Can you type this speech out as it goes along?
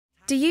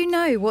Do you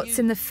know what's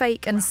in the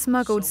fake and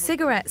smuggled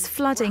cigarettes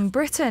flooding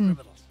Britain?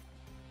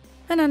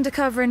 An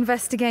undercover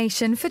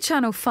investigation for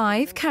Channel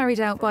 5,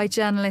 carried out by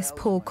journalist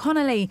Paul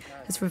Connolly,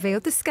 has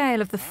revealed the scale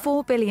of the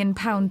 £4 billion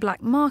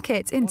black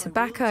market in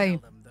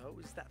tobacco.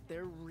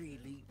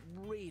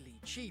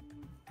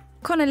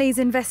 Connolly's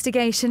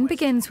investigation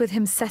begins with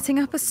him setting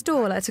up a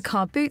stall at a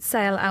car boot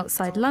sale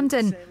outside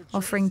London,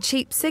 offering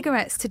cheap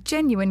cigarettes to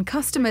genuine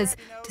customers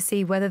to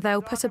see whether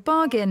they'll put a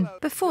bargain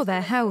before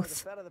their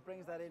health.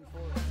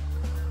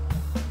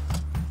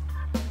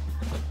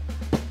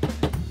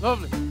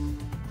 Lovely.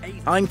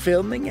 I'm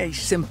filming a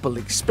simple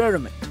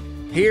experiment.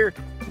 Here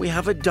we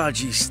have a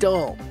dodgy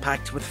stall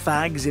packed with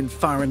fags in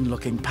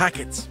foreign-looking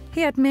packets.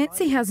 He admits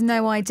he has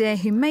no idea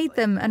who made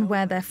them and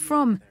where they're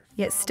from,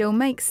 yet still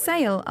makes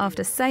sale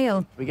after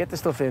sale. We get the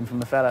stuff in from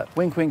the fella.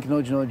 Wink, wink,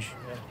 nudge, nudge,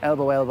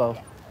 elbow,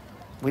 elbow.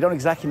 We don't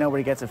exactly know where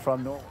he gets it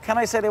from. No. Can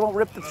I say they won't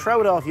rip the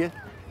throat off you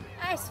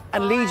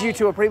and lead you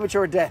to a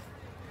premature death?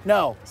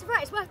 No. It's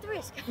right, it's worth the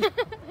risk.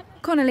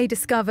 Connolly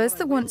discovers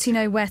that once you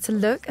know where to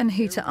look and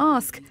who to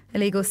ask,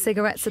 illegal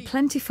cigarettes are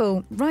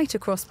plentiful right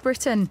across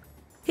Britain.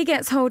 He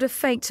gets hold of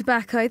fake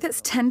tobacco that's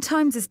 10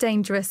 times as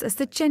dangerous as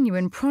the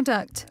genuine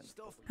product,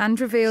 and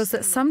reveals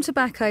that some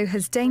tobacco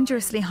has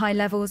dangerously high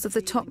levels of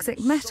the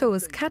toxic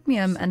metals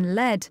cadmium and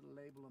lead.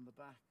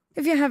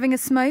 If you're having a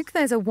smoke,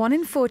 there's a 1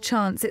 in 4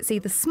 chance it's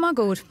either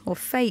smuggled or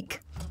fake.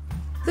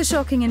 The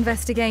shocking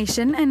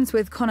investigation ends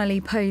with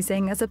Connolly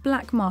posing as a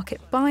black market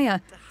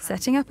buyer,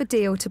 setting up a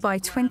deal to buy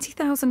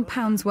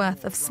 £20,000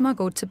 worth of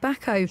smuggled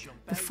tobacco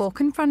before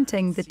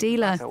confronting the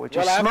dealer. Which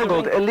is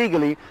smuggled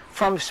illegally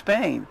from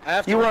Spain.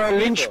 You are a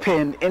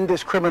linchpin in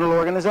this criminal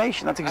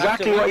organisation. That's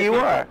exactly what you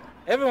are.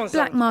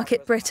 Black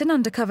Market Britain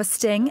Undercover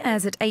Sting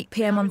airs at 8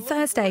 p.m. on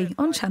Thursday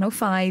on Channel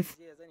 5.